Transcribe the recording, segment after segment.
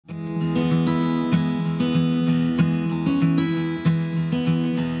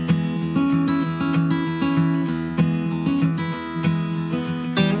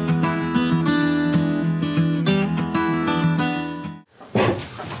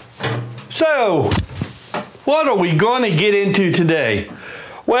So, what are we going to get into today?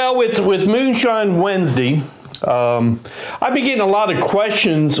 Well, with Moonshine Wednesday, I've been getting a lot of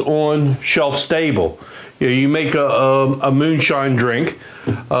questions on shelf stable. You make a moonshine drink,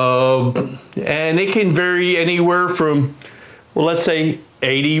 and it can vary anywhere from, well, let's say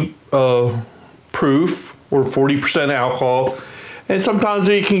 80 proof or 40% alcohol, and sometimes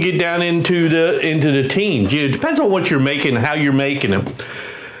it can get down into the teens. It depends on what you're making and how you're making them.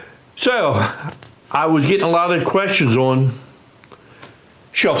 So I was getting a lot of questions on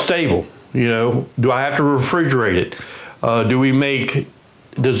shelf stable. Do I have to refrigerate it?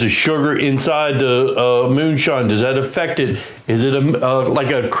 Does the sugar inside the moonshine, does that affect it? Is it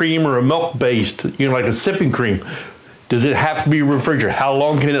like a cream or a milk based, like a sipping cream? Does it have to be refrigerated? How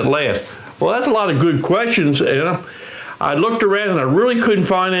long can it last? Well, that's a lot of good questions, and I looked around and I really couldn't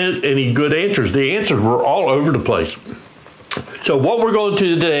find any good answers. The answers were all over the place. So what we're going to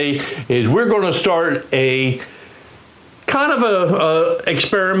do today is we're going to start a kind of a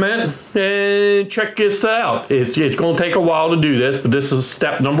experiment and check this out. It's going to take a while to do this, but this is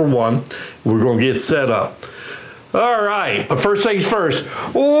step number one. We're going to get set up. All right, but first things first,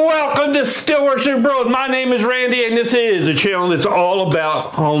 welcome to Stillworks and Brewing. My name is Randy, and this is a channel that's all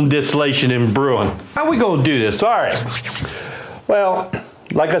about home distillation and brewing. How are we going to do this? All right. Well,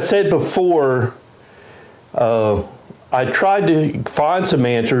 like I said before, I tried to find some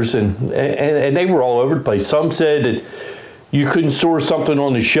answers, and they were all over the place. Some said that you couldn't store something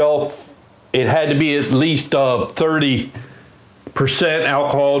on the shelf. It had to be at least 30%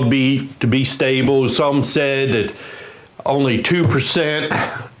 alcohol to be stable. Some said that only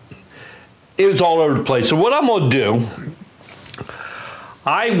 2%. It was all over the place. So what I'm going to do,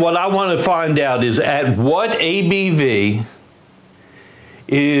 what I want to find out is at what ABV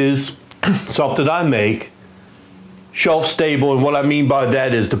is something I make shelf stable, and what I mean by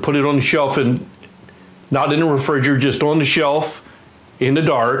that is to put it on the shelf and not in the refrigerator, just on the shelf in the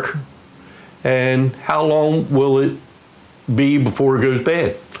dark, and how long will it be before it goes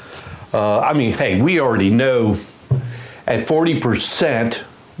bad? I mean, hey, we already know at 40%,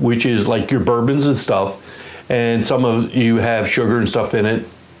 which is like your bourbons and stuff, and some of you have sugar and stuff in it,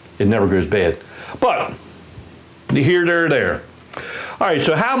 it never goes bad. But here, there. All right,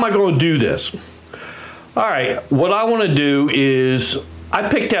 so how am I going to do this? All right, what I want to do is I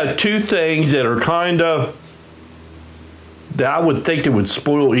picked out two things that are that I would think that would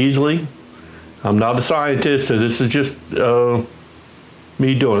spoil easily. I'm not a scientist, so this is just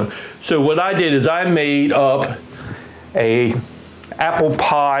me doing it. So what I did is I made up a apple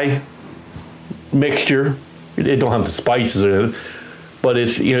pie mixture. It don't have the spices in it, but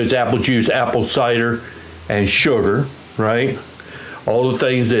it's apple juice, apple cider, and sugar, right? All the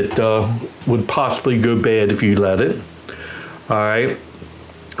things that would possibly go bad if you let it. All right.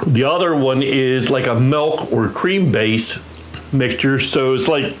 The other one is like a milk or cream based mixture. So it's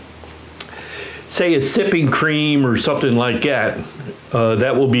like, say, a sipping cream or something like that.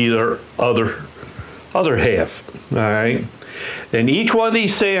 That will be their other half. All right. Then each one of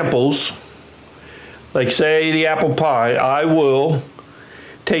these samples, like say the apple pie, I will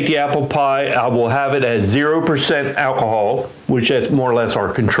take the apple pie, I will have it at 0% alcohol, which is more or less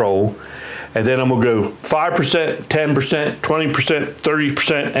our control. And then I'm gonna go 5%, 10%, 20%,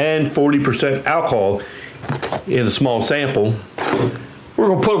 30%, and 40% alcohol in a small sample. We're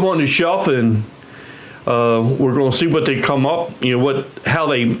gonna put them on the shelf, and we're gonna see what they come up, how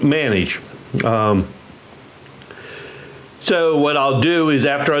they manage. So what I'll do is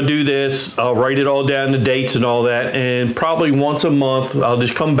after I do this, I'll write it all down, the dates and all that, and probably once a month, I'll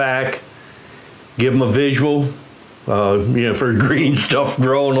just come back, give them a visual, for green stuff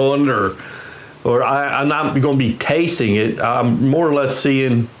growing on, or I'm not going to be tasting it. I'm more or less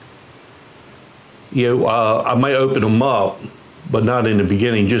seeing, I might open them up, but not in the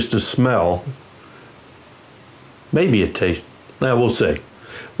beginning, just to smell. Maybe a taste. Now we'll see.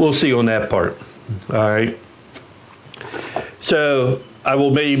 We'll see on that part. All right. So I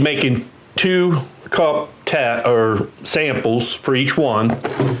will be making 2 cup samples for each one.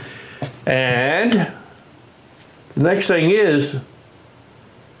 And the next thing is,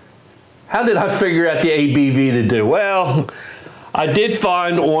 how did I figure out the ABV to do? Well, I did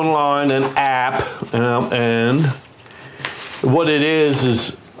find online an app, and what it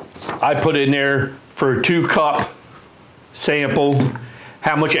is I put in there for a 2 cup sample,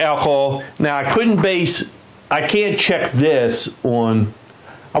 how much alcohol. Now I can't check this on,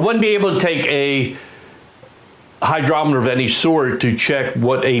 I wouldn't be able to take a hydrometer of any sort to check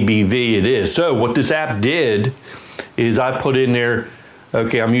what ABV it is. So what this app did is I put in there,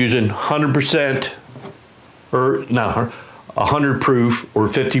 okay, I'm using 100% or no, 100 proof or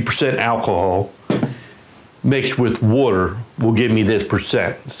 50% alcohol mixed with water will give me this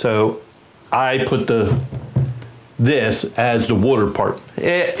percent. So I put this as the water part.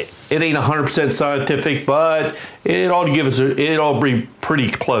 It ain't 100% scientific, but it ought to give us it ought to be pretty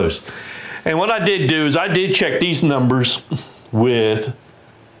close. And what I did do is I did check these numbers with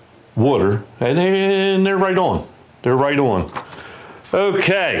water, and they're right on. They're right on.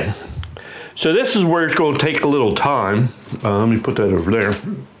 Okay, so this is where it's going to take a little time. Let me put that over there.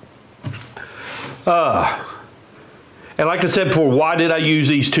 And like I said before, why did I use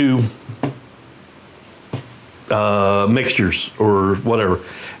these two mixtures or whatever?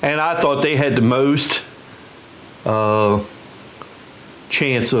 And I thought they had the most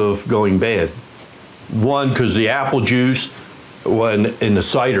chance of going bad. One, because the apple juice, in the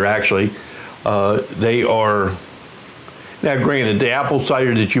cider actually, they are, now granted, the apple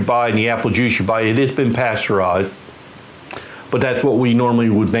cider that you buy and the apple juice you buy, it has been pasteurized, but that's what we normally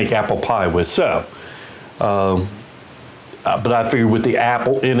would make apple pie with. So, but I figured with the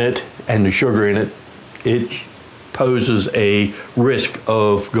apple in it and the sugar in it, it poses a risk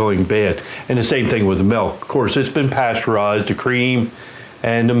of going bad. And the same thing with the milk. Of course, it's been pasteurized, the cream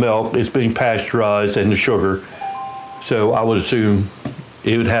and the milk, it's been pasteurized, and the sugar. So I would assume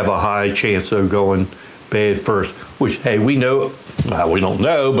it would have a high chance of going bad first, which, hey, we know, well, we don't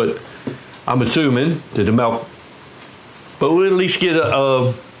know, but I'm assuming that the milk, but we'll at least get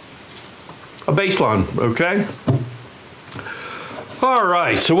a baseline, okay? All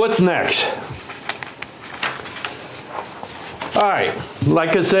right, so what's next? All right,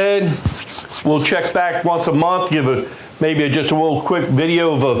 like I said, we'll check back once a month, give maybe just a little quick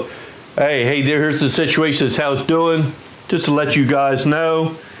video of hey, here's the situation, this is how it's doing, just to let you guys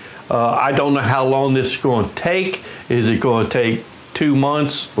know. I don't know how long this is going to take. Is it going to take 2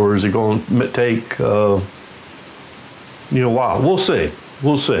 months, or is it going to take a while? We'll see.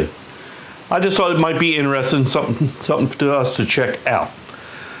 We'll see. I just thought it might be interesting, something to us to check out.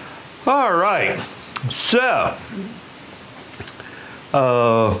 All right, so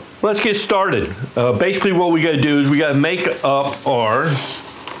let's get started. Basically, what we got to do is we got to make up our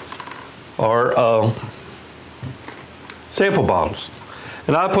sample bottles.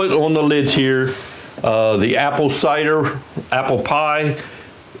 And I put on the lids here, the apple cider, apple pie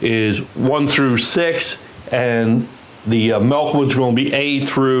is 1 through 6, and the milk one's going to be A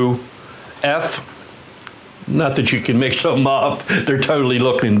through F. Not that you can mix them up, they're totally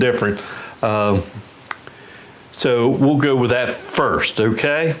looking different. So we'll go with that first,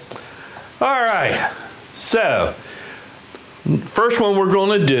 okay? All right, so first one we're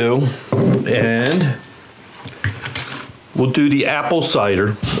going to do, and we'll do the apple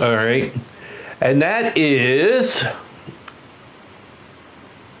cider, all right? And that is,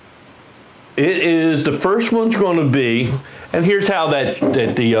 the first one's going to be, and here's how the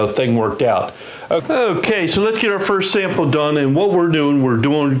thing worked out. Okay, so let's get our first sample done, and what we're doing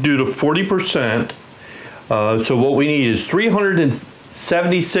do the 40%. So what we need is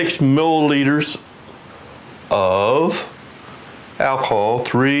 376 milliliters of alcohol,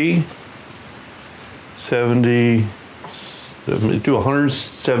 370. Do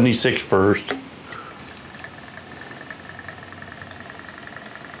 176 first.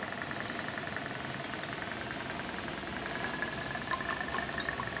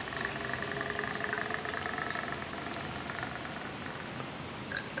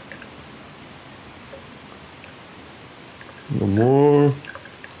 One more. All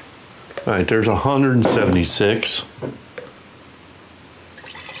right, there's 176.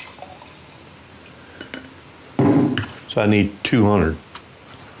 So I need 200.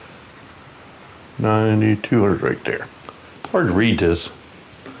 90, 200 right there. Hard to read this.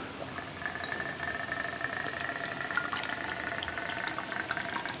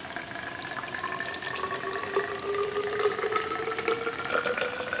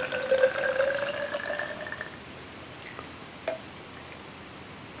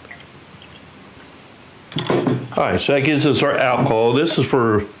 All right, so that gives us our alcohol. This is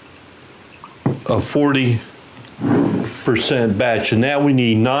for a 40% batch, and now we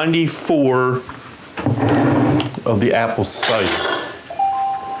need 94 of the apple cider.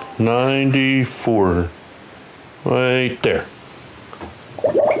 94 right there.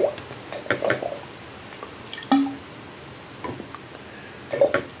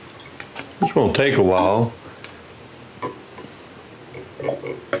 It's going to take a while.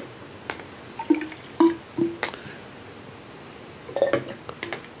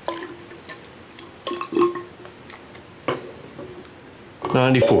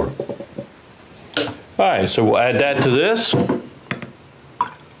 $94. All right, so we'll add that to this.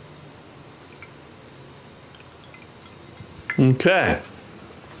 Okay.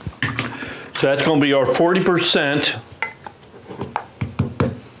 So that's going to be our 40%.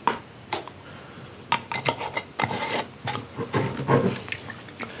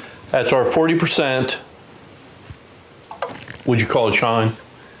 That's our 40%. Would you call it shine?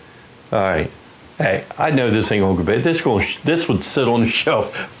 All right. Hey, I know this ain't gonna go bad. This would sit on the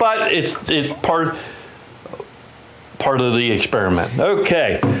shelf, but it's part of the experiment.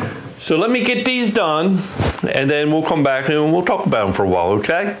 Okay. So let me get these done, and then we'll come back and we'll talk about them for a while.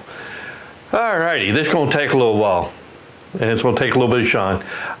 Okay. All righty. This is gonna take a little while, and it's gonna take a little bit of shine.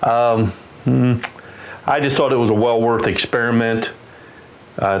 I just thought it was a well worth experiment.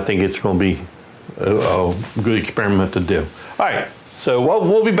 I think it's going to be a good experiment to do. All right, so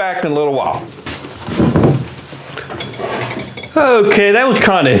we'll be back in a little while. Okay, that was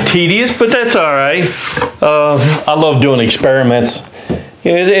kind of tedious, but that's all right. I love doing experiments.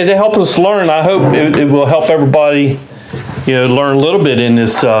 It helps us learn. I hope it will help everybody, learn a little bit in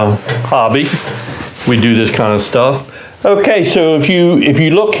this hobby. We do this kind of stuff. Okay, so if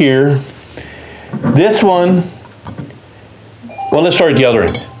you look here, this one. Well, let's start at the other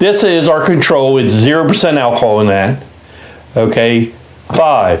end. This is our control. It's 0% alcohol in that. Okay,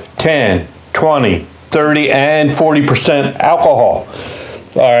 5, 10, 20, 30, and 40% alcohol.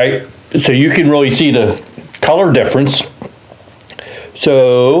 All right, so you can really see the color difference.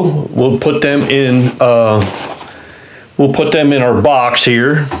 So we'll put them in. We'll put them in our box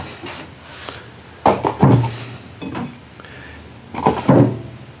here.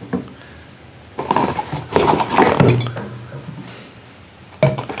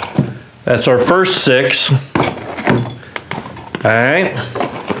 That's our first 6. All right.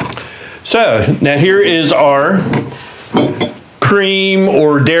 So now here is our cream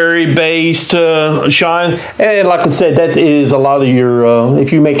or dairy-based shine. And like I said, that is a lot of your,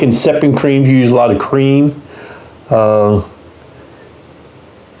 if you're making sipping creams, you use a lot of cream. So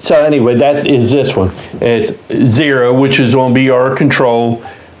anyway, that is this one. It's 0, which is going to be our control.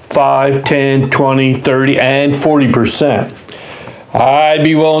 5, 10, 20, 30, and 40%. I'd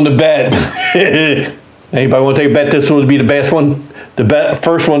be willing to bet. Anybody want to take a bet this would be the best one? The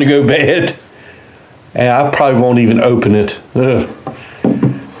first one to go bad? And I probably won't even open it. Ugh.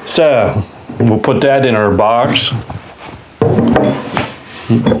 So, we'll put that in our box.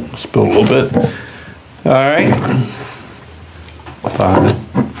 Spill a little bit. All right.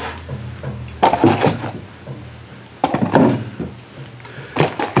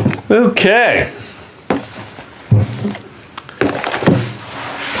 5. Okay.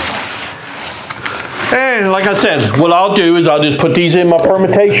 And like I said, what I'll do is I'll just put these in my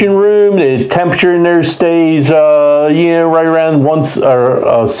fermentation room. The temperature in there stays, right around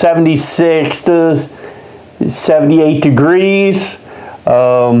 76 to 78 degrees.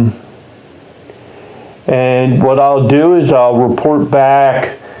 And what I'll do is I'll report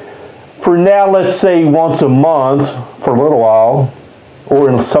back for now, let's say once a month for a little while, or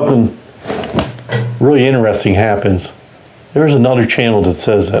if something really interesting happens. There's another channel that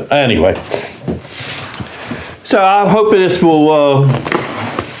says that. Anyway. So I'm hoping this will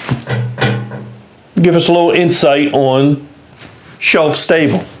give us a little insight on shelf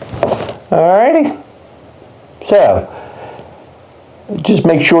stable. Alrighty. So just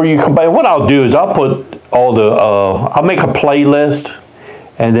make sure you come by. What I'll do is I'll put all the I'll make a playlist,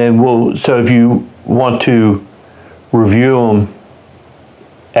 and then so if you want to review them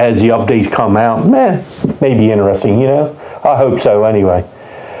as the updates come out, may be interesting, I hope so anyway.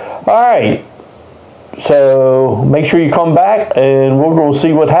 Alright. So make sure you come back and we're going to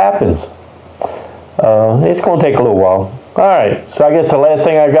see what happens. It's going to take a little while. All right, so I guess the last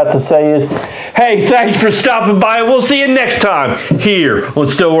thing I got to say is, hey, thanks for stopping by. We'll see you next time here on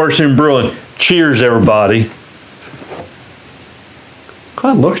Stillworks and Brewing. Cheers, everybody.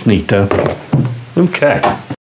 Kind of looks neat, though. Okay.